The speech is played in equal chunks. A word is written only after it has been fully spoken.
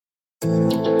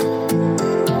Welcome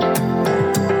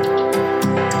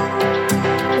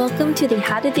to the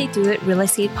How Did They Do It Real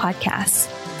Estate Podcast.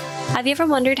 Have you ever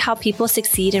wondered how people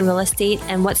succeed in real estate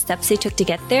and what steps they took to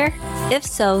get there? If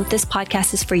so, this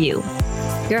podcast is for you.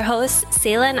 Your hosts,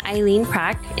 Sayla and Eileen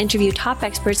Prack, interview top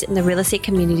experts in the real estate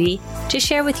community to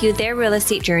share with you their real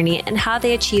estate journey and how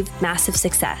they achieved massive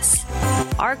success.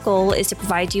 Our goal is to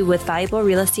provide you with valuable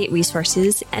real estate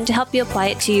resources and to help you apply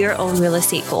it to your own real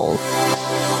estate goal.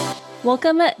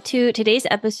 Welcome to today's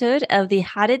episode of the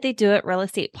How Did They Do It Real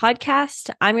Estate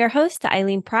Podcast. I'm your host,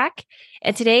 Eileen Prack,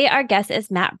 and today our guest is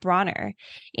Matt Brawner.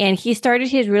 And he started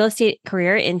his real estate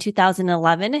career in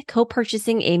 2011,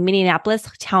 co-purchasing a Minneapolis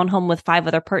townhome with 5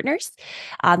 other partners.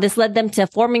 This led them to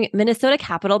forming Minnesota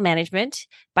Capital Management.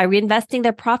 By reinvesting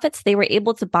their profits, they were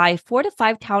able to buy 4 to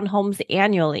 5 townhomes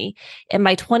annually. And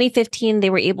by 2015,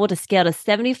 they were able to scale to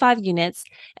 75 units.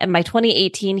 And by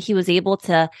 2018, he was able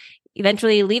to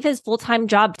eventually leave his full-time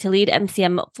job to lead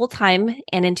MCM full-time.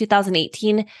 And in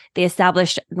 2018, they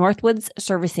established Northwoods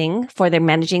Servicing for their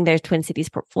managing their Twin Cities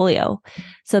portfolio.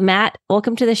 So Matt,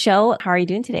 welcome to the show. How are you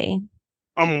doing today?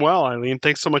 I'm well, Eileen.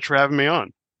 Thanks so much for having me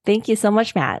on. Thank you so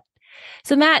much, Matt.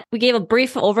 So Matt, we gave a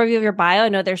brief overview of your bio. I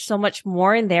know there's so much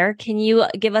more in there. Can you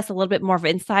give us a little bit more of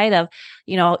insight of,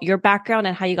 your background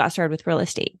and how you got started with real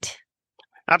estate?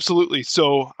 Absolutely.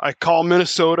 So I call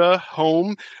Minnesota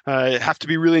home. I have to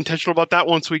be really intentional about that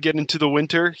once we get into the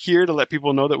winter here to let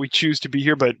people know that we choose to be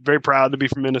here, but very proud to be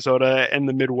from Minnesota and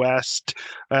the Midwest.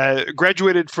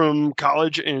 Graduated from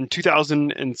college in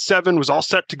 2007, was all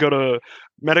set to go to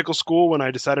medical school when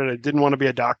I decided I didn't want to be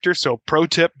a doctor. So pro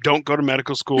tip, don't go to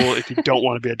medical school if you don't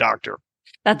want to be a doctor.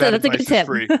 That's a good tip.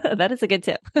 That is a good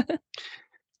tip.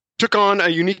 Took on a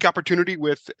unique opportunity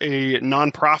with a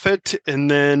nonprofit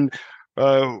and then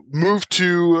moved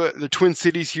to the Twin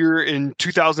Cities here in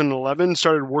 2011,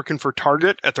 started working for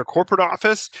Target at their corporate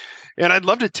office. And I'd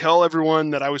love to tell everyone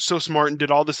that I was so smart and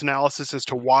did all this analysis as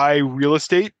to why real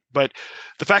estate. But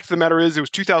the fact of the matter is, it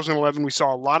was 2011. We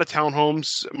saw a lot of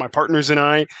townhomes, my partners and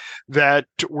I, that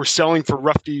were selling for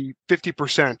roughly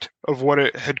 50% of what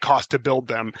it had cost to build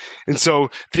them. And so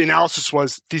the analysis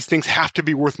was these things have to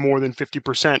be worth more than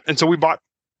 50%. And so we bought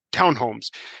townhomes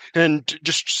and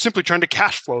just simply trying to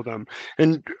cash flow them.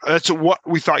 And that's what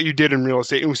we thought you did in real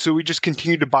estate. And so we just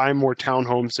continued to buy more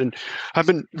townhomes. And I've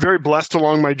been very blessed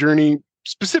along my journey,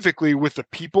 specifically with the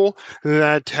people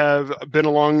that have been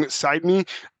alongside me.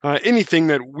 Anything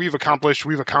that we've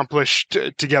accomplished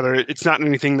together. It's not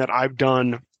anything that I've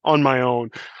done on my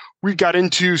own. We got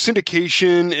into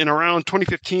syndication in around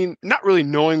 2015, not really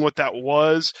knowing what that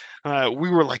was.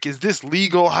 We were like, is this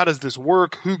legal? How does this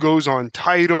work? Who goes on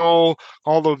title?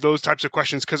 All of those types of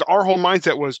questions, because our whole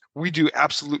mindset was we do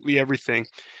absolutely everything.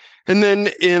 And then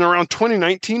in around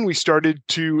 2019, we started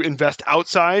to invest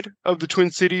outside of the Twin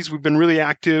Cities. We've been really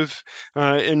active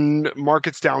in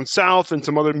markets down south and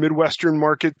some other Midwestern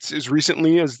markets as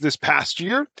recently as this past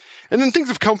year. And then things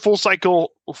have come full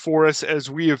cycle for us as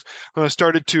we have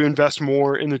started to invest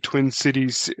more in the Twin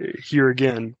Cities here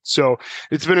again. So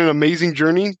it's been an amazing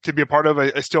journey to be a part of.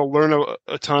 I still learn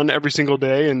a ton every single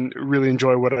day and really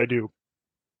enjoy what I do.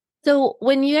 So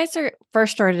when you guys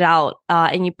first started out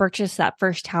and you purchased that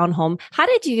first townhome, how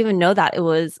did you even know that it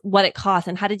was what it cost?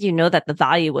 And how did you know that the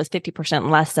value was 50%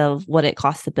 less of what it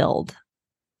cost to build?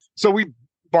 So we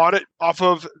bought it off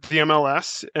of the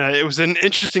MLS. It was an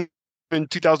interesting. In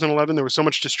 2011, there was so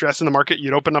much distress in the market.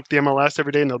 You'd open up the MLS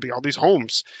every day and there'll be all these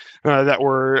homes that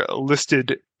were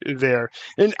listed there.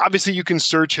 And obviously you can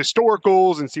search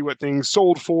historicals and see what things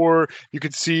sold for. You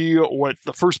could see what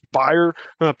the first buyer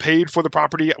paid for the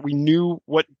property. We knew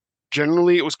what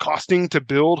generally it was costing to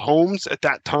build homes at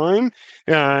that time.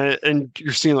 And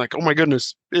you're seeing like, oh my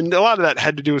goodness. And a lot of that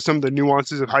had to do with some of the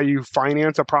nuances of how you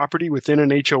finance a property within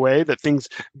an HOA, that things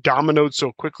dominoed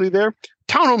so quickly there.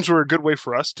 Townhomes were a good way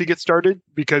for us to get started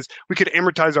because we could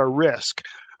amortize our risk.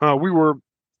 We were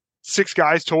 6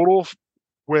 guys total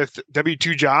with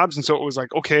W-2 jobs. And so it was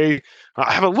like, okay,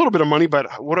 I have a little bit of money, but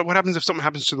what happens if something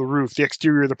happens to the roof, the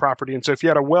exterior of the property? And so if you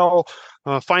had a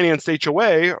well-financed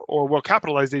HOA or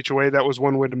well-capitalized HOA, that was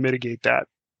one way to mitigate that.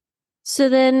 So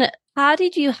then how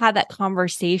did you have that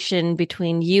conversation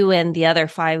between you and the other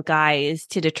 5 guys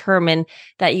to determine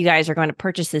that you guys are going to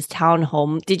purchase this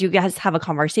townhome? Did you guys have a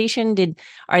conversation?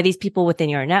 Are these people within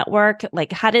your network?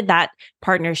 Like, how did that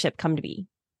partnership come to be?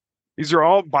 These are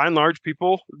all, by and large,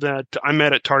 people that I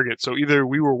met at Target. So either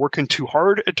we were working too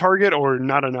hard at Target or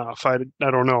not enough. I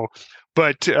don't know.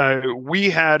 But we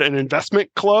had an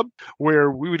investment club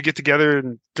where we would get together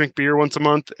and drink beer once a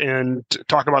month and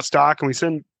talk about stock. And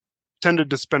we tended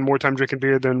to spend more time drinking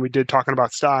beer than we did talking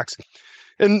about stocks.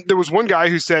 And there was one guy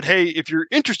who said, hey, if you're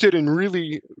interested in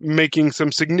really making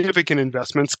some significant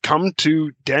investments, come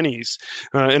to Denny's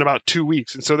in about 2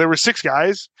 weeks. And so there were 6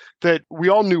 guys that we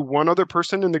all knew one other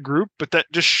person in the group, but that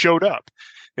just showed up.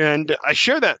 And I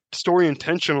share that story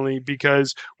intentionally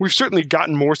because we've certainly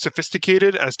gotten more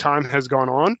sophisticated as time has gone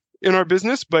on in our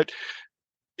business, but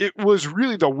it was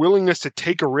really the willingness to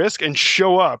take a risk and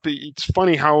show up. It's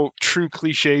funny how true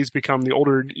cliches become the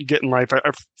older you get in life.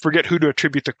 I forget who to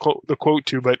attribute the quote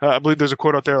to, but I believe there's a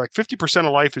quote out there like 50%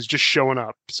 of life is just showing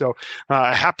up. So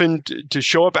I happened to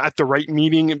show up at the right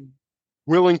meeting,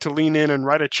 willing to lean in and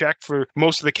write a check for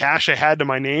most of the cash I had to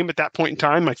my name at that point in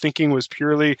time. My thinking was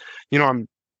purely, I'm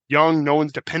young, no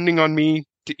one's depending on me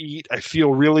to eat. I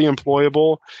feel really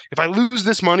employable. If I lose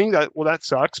this money, that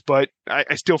sucks, but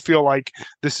I still feel like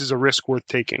this is a risk worth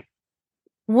taking.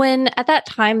 When at that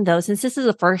time, though, since this is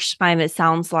the first time it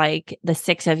sounds like the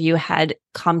 6 of you had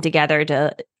come together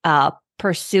to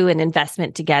pursue an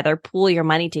investment together, pool your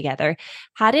money together,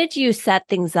 how did you set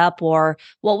things up, or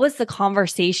what was the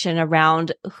conversation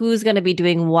around who's going to be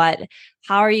doing what?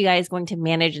 How are you guys going to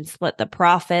manage and split the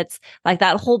profits? Like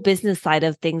that whole business side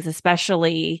of things,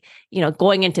 especially,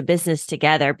 going into business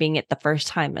together, being it the first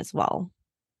time as well.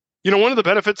 One of the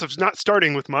benefits of not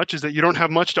starting with much is that you don't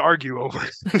have much to argue over.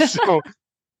 So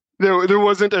there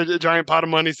wasn't a giant pot of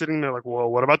money sitting there like, well,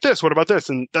 what about this? What about this?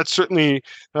 And that's certainly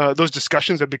those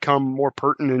discussions have become more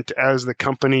pertinent as the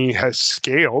company has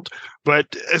scaled.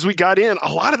 But as we got in,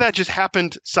 a lot of that just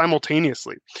happened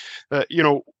simultaneously.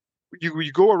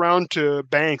 You go around to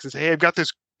banks and say, hey, I've got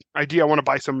this idea. I want to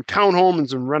buy some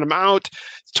townhomes and rent them out.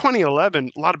 It's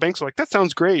 2011. A lot of banks are like, that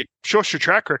sounds great. Show us your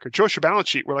track record. Show us your balance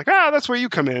sheet. We're like, that's where you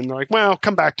come in. They're like, well,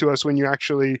 come back to us when you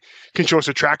actually can show us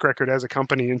a track record as a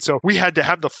company. And so we had to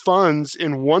have the funds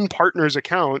in one partner's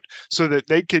account so that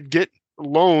they could get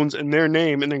loans in their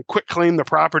name and then quit claim the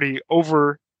property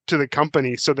over to the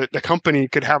company so that the company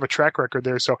could have a track record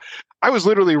there. So I was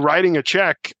literally writing a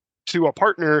check to a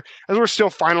partner as we're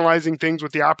still finalizing things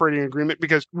with the operating agreement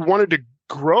because we wanted to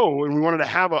grow and we wanted to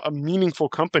have a meaningful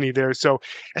company there. So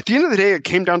at the end of the day, it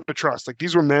came down to trust. Like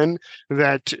these were men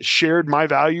that shared my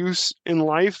values in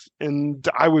life, and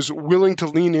I was willing to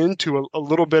lean into a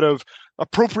little bit of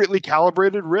appropriately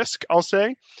calibrated risk, I'll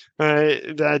say,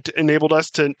 that enabled us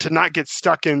to not get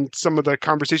stuck in some of the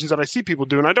conversations that I see people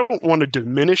do. And I don't want to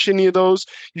diminish any of those.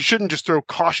 You shouldn't just throw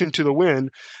caution to the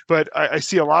wind. But I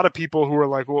see a lot of people who are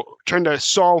like, well, trying to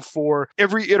solve for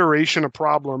every iteration of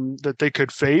problem that they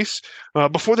could face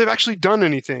before they've actually done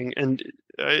anything. And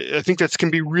I think that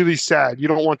can be really sad. You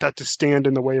don't want that to stand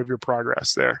in the way of your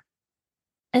progress there.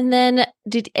 And then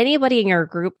did anybody in your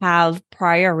group have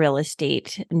prior real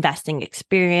estate investing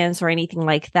experience or anything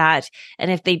like that?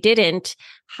 And if they didn't,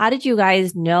 how did you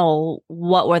guys know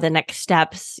what were the next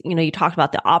steps? You talked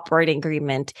about the operating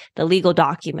agreement, the legal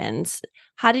documents.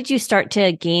 How did you start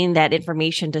to gain that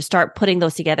information to start putting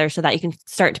those together so that you can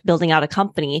start building out a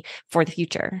company for the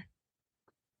future?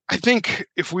 I think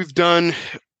if we've done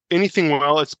anything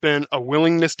well, it's been a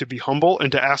willingness to be humble and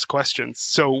to ask questions.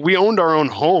 So we owned our own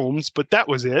homes, but that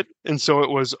was it. And so it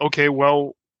was, okay,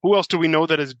 well, who else do we know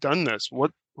that has done this?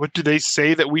 What do they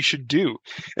say that we should do?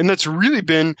 And that's really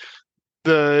been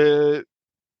the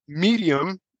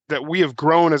medium that we have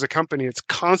grown as a company. It's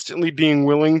constantly being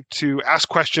willing to ask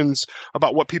questions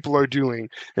about what people are doing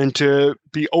and to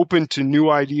be open to new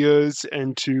ideas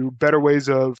and to better ways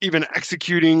of even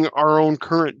executing our own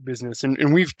current business.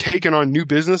 And we've taken on new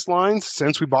business lines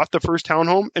since we bought the first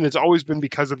townhome. And it's always been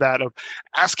because of that, of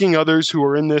asking others who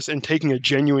are in this and taking a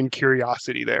genuine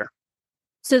curiosity there.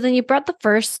 So then you brought the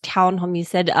first townhome, you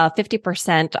said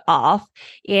 50% off.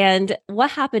 And what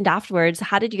happened afterwards?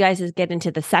 How did you guys get into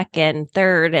the second,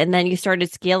 third, and then you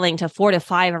started scaling to 4 to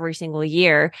 5 every single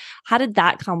year? How did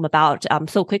that come about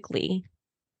so quickly?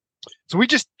 So we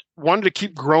just wanted to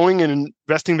keep growing and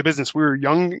investing in the business. We were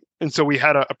young, and so we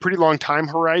had a pretty long time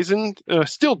horizon,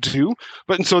 still do.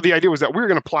 And so the idea was that we were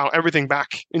going to plow everything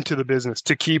back into the business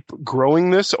to keep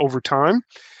growing this over time.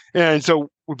 And so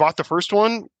we bought the first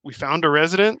one, we found a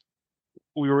resident,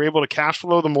 we were able to cash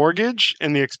flow the mortgage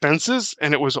and the expenses,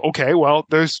 and it was, okay, well,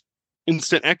 there's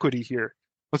instant equity here.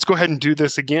 Let's go ahead and do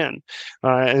this again.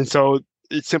 And so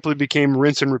it simply became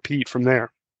rinse and repeat from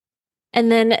there.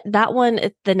 And then that one,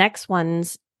 the next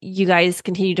ones, you guys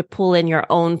continue to pull in your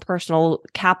own personal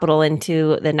capital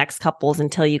into the next couples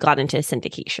until you got into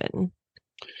syndication.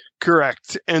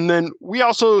 Correct. And then we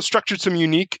also structured some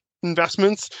unique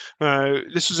investments.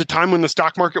 This was a time when the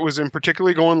stock market was in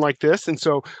particularly going like this. And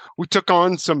so we took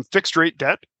on some fixed rate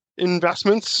debt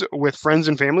investments with friends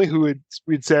and family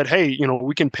we'd said, hey,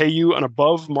 we can pay you an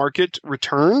above market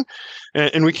return,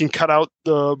 and we can cut out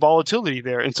the volatility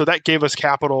there. And so that gave us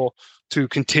capital to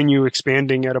continue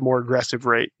expanding at a more aggressive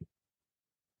rate.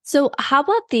 So how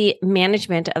about the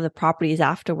management of the properties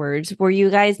afterwards? Were you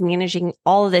guys managing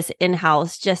all of this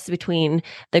in-house just between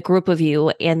the group of you?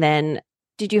 And then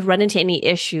did you run into any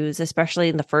issues, especially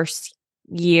in the first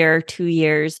year, 2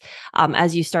 years,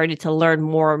 as you started to learn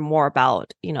more and more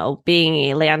about,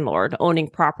 being a landlord, owning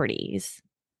properties?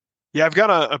 Yeah, I've got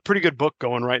a pretty good book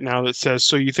going right now that says,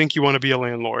 So You Think You Want to Be a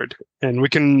Landlord? And we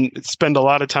can spend a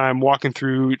lot of time walking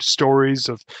through stories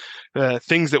of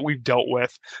things that we've dealt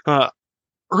with.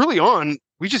 Early on,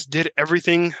 we just did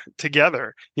everything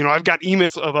together. I've got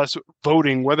emails of us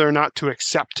voting whether or not to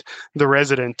accept the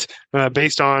resident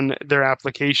based on their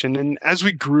application. And as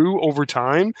we grew over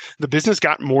time, the business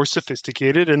got more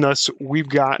sophisticated, and thus we've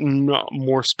gotten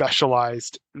more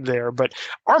specialized there. But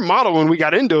our model when we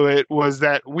got into it was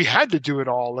that we had to do it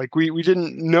all. Like we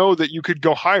didn't know that you could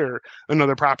go hire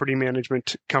another property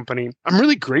management company. I'm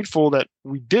really grateful that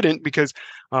we didn't, because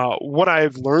what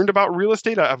I've learned about real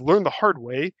estate, I've learned the hard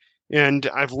way. And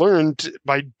I've learned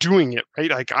by doing it,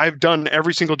 right? Like I've done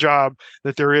every single job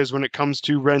that there is when it comes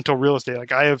to rental real estate.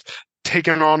 Like I have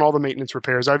taken on all the maintenance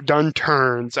repairs. I've done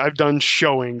turns. I've done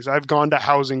showings. I've gone to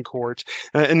housing court.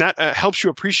 And that helps you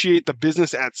appreciate the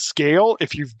business at scale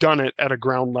if you've done it at a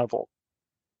ground level.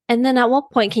 And then at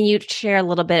what point can you share a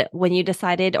little bit when you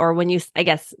decided, or when you, I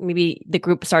guess, maybe the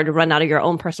group started to run out of your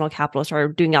own personal capital,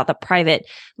 started doing out the private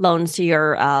loans to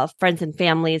your friends and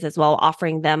families as well,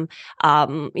 offering them,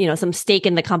 some stake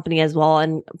in the company as well,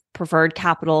 and preferred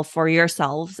capital for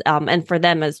yourselves and for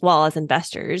them as well as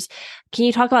investors. Can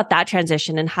you talk about that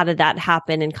transition and how did that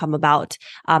happen and come about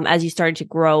as you started to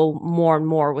grow more and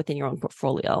more within your own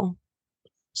portfolio?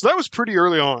 So that was pretty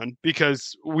early on,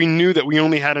 because we knew that we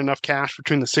only had enough cash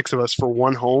between the six of us for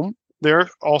one home. They're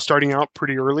all starting out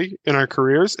pretty early in our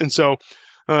careers. And so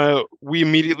we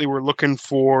immediately were looking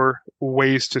for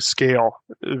ways to scale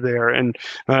there. And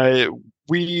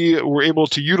we were able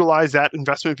to utilize that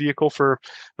investment vehicle for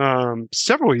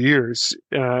several years,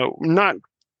 not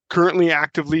currently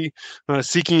actively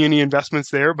seeking any investments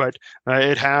there, but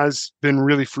it has been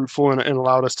really fruitful and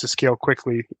allowed us to scale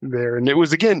quickly there. And it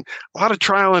was, again, a lot of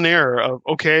trial and error of,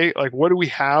 okay, like what do we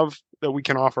have that we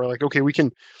can offer? Like, okay, we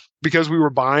can, because we were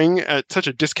buying at such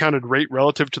a discounted rate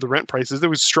relative to the rent prices, there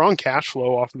was strong cash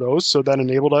flow off of those. So that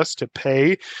enabled us to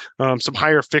pay some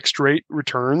higher fixed rate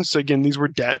returns. So again, these were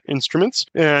debt instruments.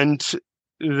 And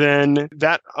then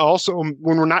that also,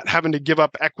 when we're not having to give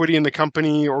up equity in the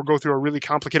company or go through a really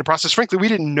complicated process, frankly, we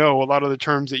didn't know a lot of the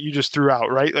terms that you just threw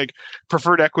out, right? Like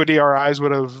preferred equity, our eyes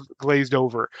would have glazed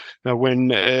over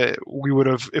when if we would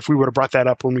have brought that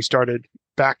up when we started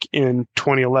back in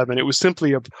 2011. It was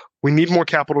simply we need more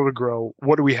capital to grow.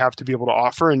 What do we have to be able to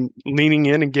offer, and leaning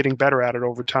in and getting better at it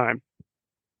over time.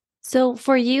 So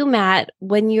for you, Matt,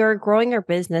 when you're growing your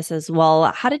business as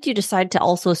well, how did you decide to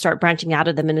also start branching out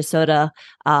of the Minnesota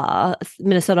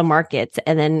markets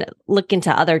and then look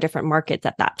into other different markets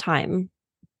at that time?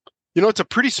 It's a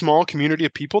pretty small community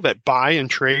of people that buy and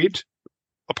trade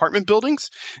apartment buildings.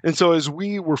 And so as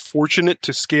we were fortunate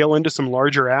to scale into some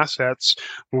larger assets,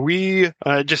 we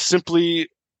just simply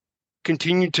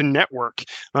continued to network.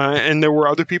 And there were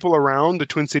other people around the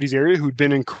Twin Cities area who'd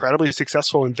been incredibly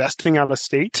successful investing out of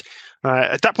state.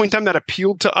 At that point in time, that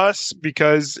appealed to us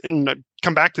because, and I'll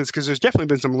come back to this because there's definitely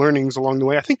been some learnings along the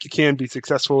way. I think you can be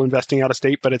successful investing out of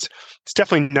state, but it's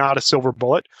definitely not a silver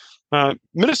bullet.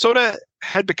 Minnesota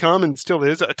had become, and still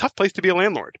is, a tough place to be a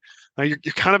landlord. You're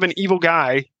kind of an evil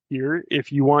guy here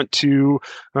if you want to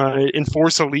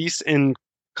enforce a lease and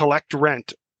collect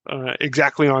rent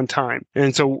exactly on time.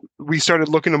 And so we started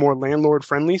looking to more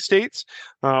landlord-friendly states.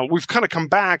 We've kind of come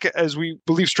back as we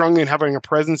believe strongly in having a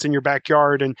presence in your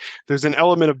backyard. And there's an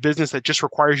element of business that just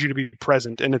requires you to be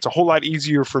present. And it's a whole lot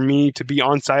easier for me to be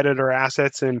on site at our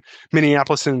assets in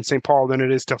Minneapolis and St. Paul than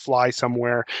it is to fly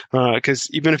somewhere. Because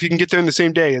even if you can get there in the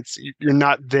same day, you're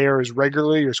not there as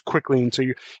regularly or as quickly. And so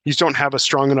you just don't have a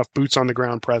strong enough boots on the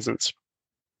ground presence.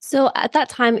 So at that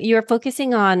time, you were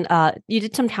focusing on, you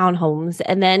did some townhomes,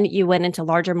 and then you went into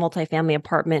larger multifamily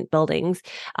apartment buildings.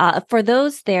 For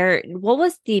those there, what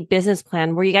was the business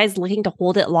plan? Were you guys looking to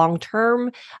hold it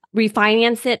long-term,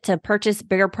 refinance it to purchase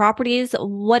bigger properties?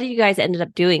 What did you guys ended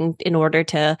up doing in order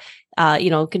to,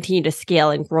 continue to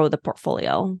scale and grow the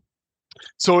portfolio?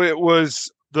 So it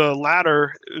was the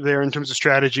latter there in terms of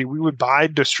strategy. We would buy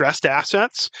distressed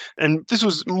assets. And this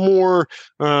was more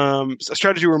a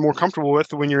strategy we're more comfortable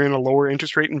with when you're in a lower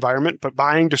interest rate environment, but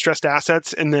buying distressed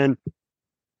assets and then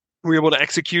We were able to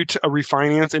execute a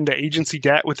refinance into agency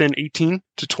debt within 18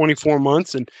 to 24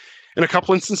 months. And in a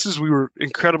couple instances, we were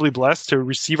incredibly blessed to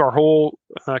receive our whole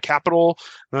capital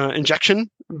injection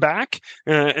back.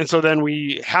 And so then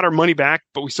we had our money back,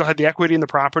 but we still had the equity in the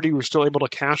property. We were still able to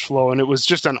cash flow. And it was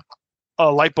just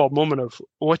a light bulb moment of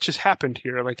what just happened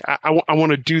here. Like, I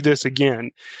want to do this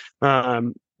again.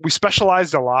 We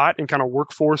specialized a lot in kind of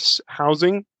workforce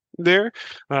housing there,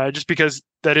 just because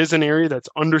that is an area that's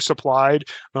undersupplied.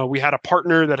 We had a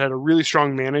partner that had a really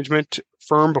strong management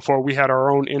firm before we had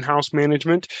our own in-house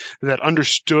management that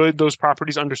understood those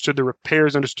properties, understood the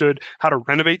repairs, understood how to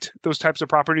renovate those types of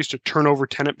properties to turn over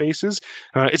tenant bases.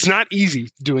 It's not easy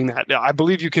doing that. I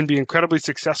believe you can be incredibly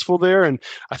successful there. And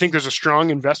I think there's a strong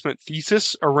investment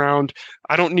thesis around,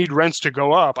 I don't need rents to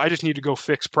go up. I just need to go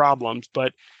fix problems.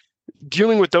 But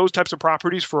dealing with those types of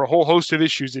properties for a whole host of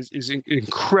issues is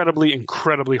incredibly,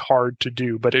 incredibly hard to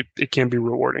do, but it can be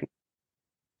rewarding.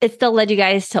 It still led you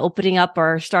guys to opening up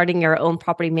or starting your own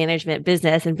property management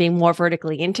business and being more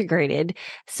vertically integrated.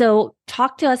 So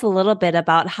talk to us a little bit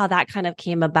about how that kind of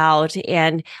came about.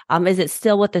 And is it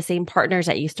still with the same partners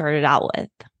that you started out with?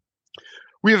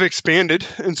 We have expanded.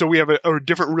 And so we have a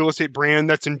different real estate brand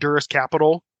that's Endurus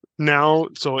Capital now.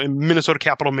 So in Minnesota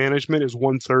Capital Management is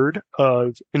 1/3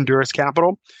 of Endurus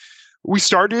Capital. We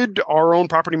started our own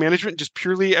property management just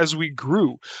purely as we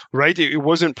grew, right? It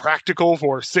wasn't practical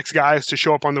for 6 guys to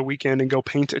show up on the weekend and go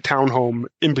paint a townhome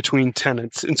in between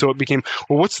tenants. And so it became,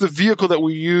 well, what's the vehicle that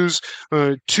we use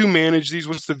to manage these?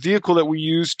 What's the vehicle that we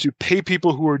use to pay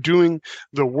people who are doing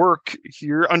the work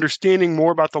here, understanding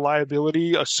more about the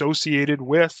liability associated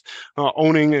with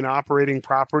owning and operating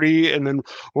property, and then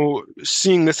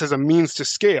seeing this as a means to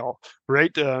scale.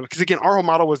 Right? Because again, our whole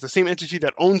model was the same entity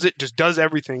that owns it, just does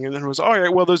everything. And then it was, all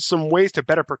right, well, there's some ways to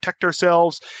better protect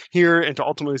ourselves here and to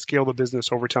ultimately scale the business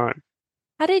over time.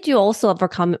 How did you also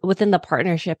overcome within the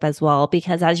partnership as well?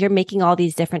 Because as you're making all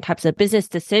these different types of business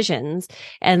decisions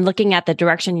and looking at the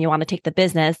direction you want to take the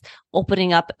business,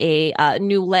 opening up a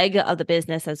new leg of the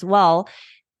business as well,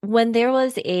 when there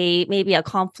was maybe a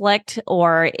conflict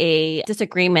or a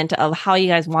disagreement of how you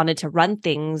guys wanted to run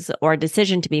things or a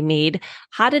decision to be made,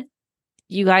 how did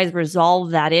you guys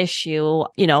resolve that issue,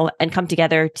 and come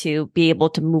together to be able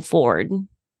to move forward?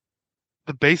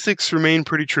 The basics remain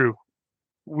pretty true.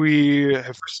 We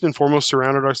have first and foremost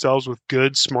surrounded ourselves with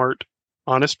good, smart,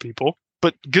 honest people.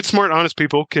 But good, smart, honest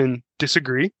people can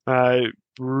disagree.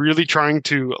 Really trying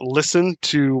to listen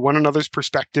to one another's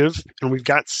perspective. And we've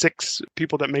got 6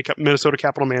 people that make up Minnesota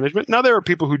Capital Management. Now, there are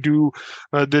people who do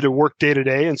work day to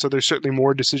day. And so there's certainly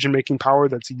more decision-making power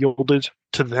that's yielded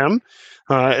to them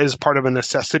as part of a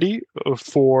necessity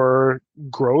for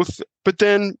growth. But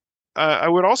then I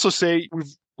would also say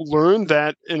we've learned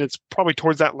that, and it's probably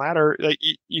towards that latter, like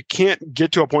you can't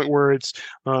get to a point where it's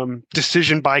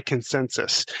decision by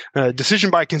consensus. Decision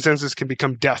by consensus can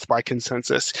become death by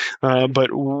consensus.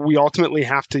 But we ultimately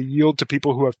have to yield to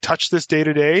people who have touched this day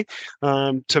to day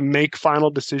to make final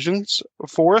decisions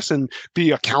for us and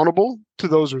be accountable to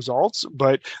those results,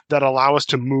 but that allow us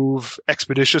to move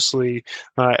expeditiously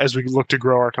as we look to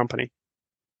grow our company.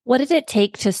 What did it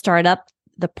take to start up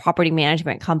the property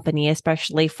management company,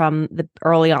 especially from the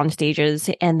early on stages?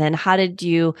 And then how did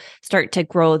you start to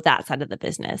grow that side of the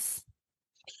business?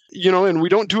 And we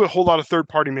don't do a whole lot of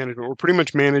third-party management. We're pretty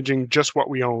much managing just what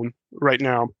we own right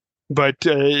now. But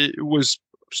it was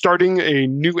starting a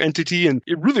new entity, and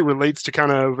it really relates to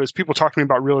kind of, as people talk to me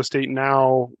about real estate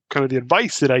now, kind of the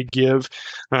advice that I give,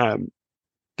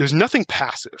 there's nothing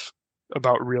passive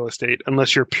about real estate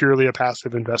unless you're purely a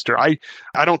passive investor. I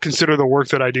don't consider the work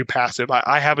that I do passive.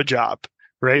 I have a job,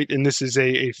 right? And this is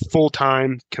a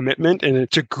full-time commitment.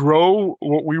 And to grow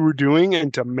what we were doing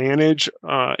and to manage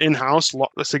in-house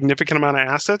a significant amount of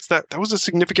assets, that was a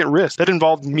significant risk. That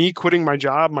involved me quitting my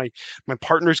job, my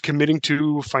partners committing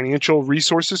to financial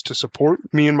resources to support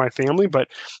me and my family. But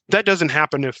that doesn't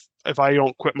happen if I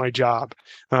don't quit my job.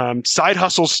 Side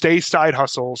hustles stay side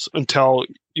hustles until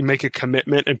you make a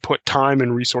commitment and put time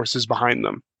and resources behind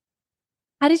them.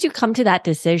 How did you come to that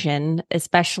decision,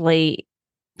 especially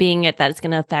being that it's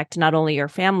going to affect not only your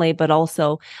family, but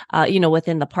also,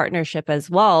 within the partnership as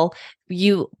well,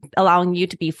 allowing you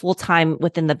to be full-time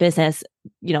within the business,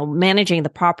 managing the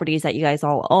properties that you guys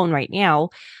all own right now.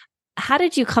 How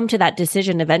did you come to that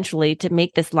decision eventually to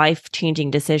make this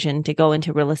life-changing decision to go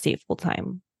into real estate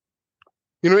full-time?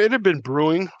 It had been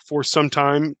brewing for some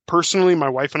time. Personally, my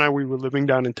wife and I, we were living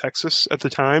down in Texas at the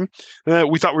time.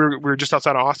 We thought we were just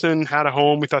outside of Austin, had a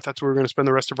home. We thought that's where we were going to spend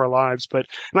the rest of our lives. And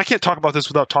I can't talk about this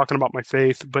without talking about my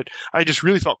faith, but I just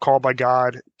really felt called by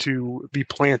God to be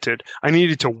planted. I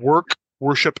needed to work,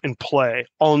 worship, and play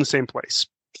all in the same place.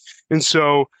 And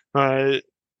so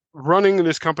running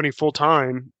this company full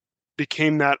time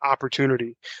became that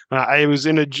opportunity. I was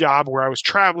in a job where I was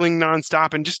traveling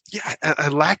nonstop and I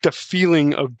lacked a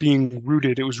feeling of being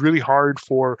rooted. It was really hard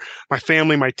for my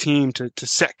family, my team to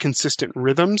set consistent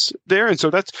rhythms there. And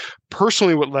so that's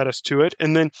personally what led us to it.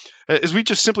 And then as we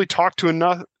just simply talked to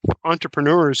enough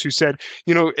entrepreneurs who said,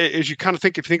 as you kind of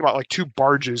if you think about like two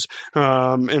barges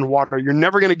in water, you're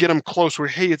never going to get them close where,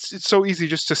 hey, it's so easy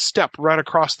just to step right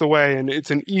across the way. And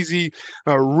it's an easy,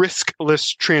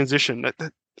 riskless transition.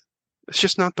 It's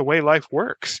just not the way life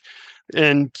works.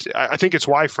 And I think it's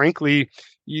why, frankly,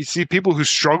 you see people who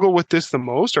struggle with this the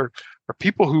most are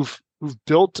people who've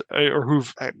built or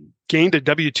who've gained a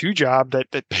W-2 job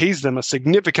that pays them a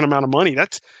significant amount of money.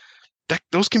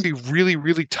 Those can be really,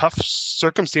 really tough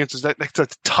circumstances. That's a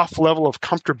tough level of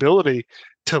comfortability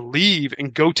to leave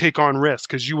and go take on risk,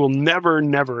 because you will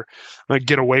never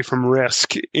get away from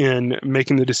risk in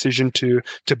making the decision to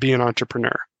be an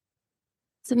entrepreneur.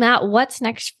 So Matt, what's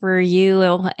next for you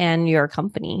and your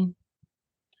company?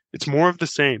 It's more of the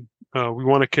same. We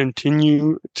want to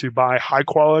continue to buy high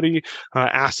quality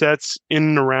assets in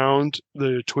and around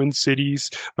the Twin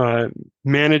Cities,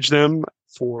 manage them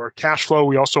for cash flow.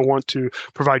 We also want to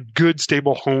provide good,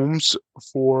 stable homes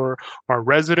for our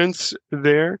residents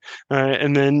there,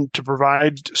 and then to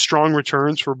provide strong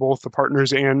returns for both the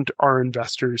partners and our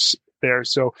investors there.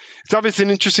 So it's obviously an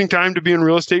interesting time to be in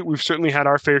real estate. We've certainly had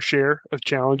our fair share of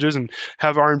challenges and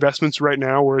have our investments right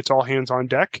now where it's all hands on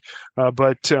deck,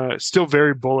 but still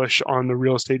very bullish on the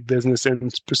real estate business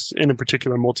and in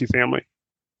particular multifamily.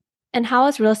 And how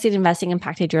has real estate investing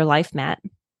impacted your life, Matt?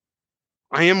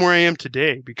 I am where I am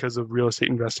today because of real estate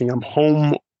investing. I'm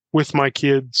home with my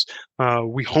kids.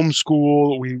 We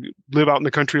homeschool. We live out in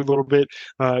the country a little bit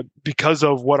because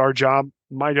of what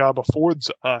my job affords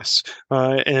us.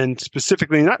 And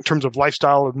specifically, not in terms of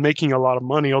lifestyle of making a lot of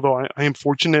money, although I am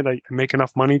fortunate I make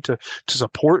enough money to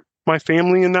support my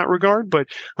family in that regard. But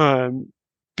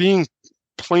being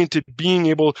planted, being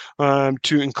able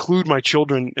to include my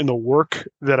children in the work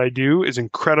that I do is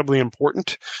incredibly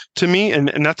important to me.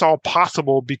 And that's all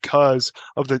possible because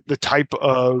of the type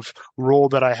of role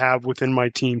that I have within my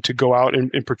team to go out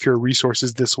and procure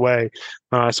resources this way.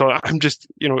 So I'm just,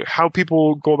 how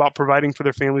people go about providing for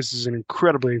their families is an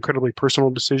incredibly, incredibly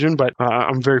personal decision, but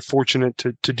I'm very fortunate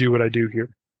to do what I do here.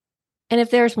 And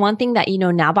if there's one thing that you know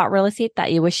now about real estate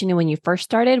that you wish you knew when you first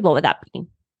started, what would that be?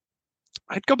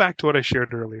 I'd go back to what I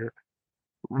shared earlier.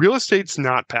 Real estate's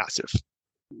not passive.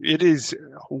 It is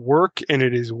work, and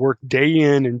it is work day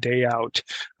in and day out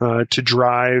to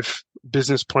drive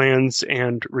business plans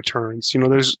and returns.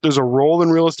 There's a role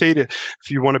in real estate if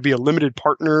you want to be a limited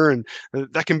partner, and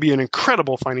that can be an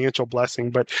incredible financial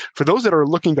blessing. But for those that are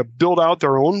looking to build out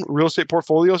their own real estate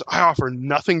portfolios, I offer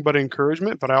nothing but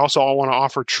encouragement, but I also want to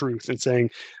offer truth and saying,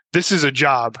 this is a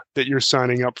job that you're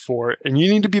signing up for, and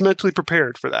you need to be mentally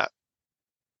prepared for that.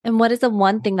 And what is the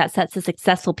one thing that sets the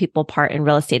successful people apart in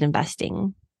real estate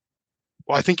investing?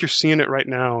 Well, I think you're seeing it right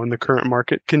now in the current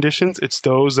market conditions. It's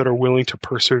those that are willing to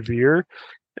persevere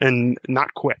and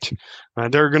not quit.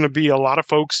 There are going to be a lot of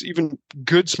folks, even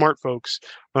good, smart folks,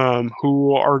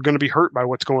 who are going to be hurt by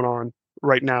what's going on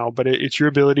right now. But it's your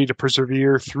ability to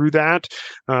persevere through that's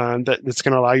going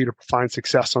to allow you to find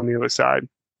success on the other side.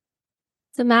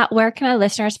 So Matt, where can our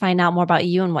listeners find out more about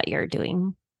you and what you're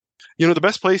doing? The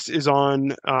best place is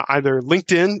on either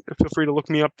LinkedIn, feel free to look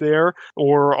me up there,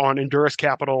 or on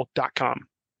enduruscapital.com.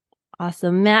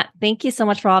 Awesome. Matt, thank you so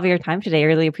much for all of your time today. I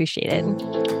really appreciate it.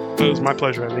 It was my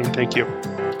pleasure, Eileen. Thank you.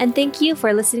 And thank you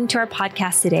for listening to our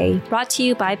podcast today, brought to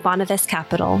you by Brawner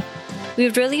Capital. We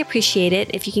would really appreciate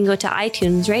it if you can go to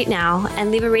iTunes right now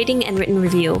and leave a rating and written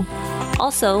review.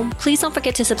 Also, please don't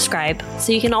forget to subscribe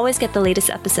so you can always get the latest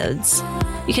episodes.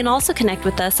 You can also connect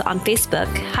with us on Facebook,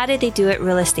 How Did They Do It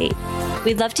Real Estate.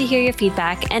 We'd love to hear your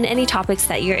feedback and any topics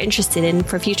that you're interested in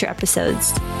for future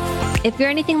episodes. If you're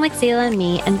anything like Sayla and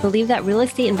me and believe that real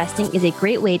estate investing is a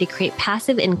great way to create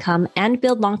passive income and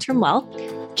build long-term wealth,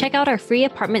 check out our free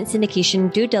apartment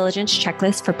syndication due diligence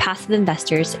checklist for passive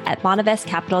investors at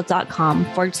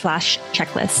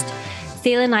bonavestcapital.com/checklist.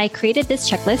 Sayla and I created this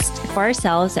checklist for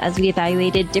ourselves as we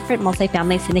evaluated different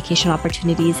multifamily syndication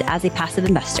opportunities as a passive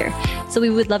investor. So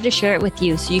we would love to share it with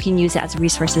you so you can use it as a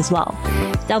resource as well.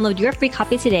 Download your free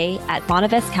copy today at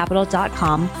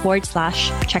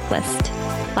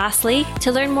bonavestcapital.com/checklist. Lastly,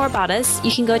 to learn more about us,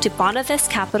 you can go to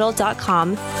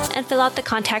bonavestcapital.com and fill out the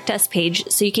Contact Us page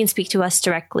so you can speak to us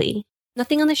directly.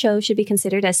 Nothing on the show should be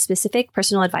considered as specific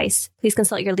personal advice. Please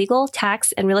consult your legal,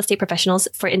 tax, and real estate professionals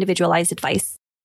for individualized advice.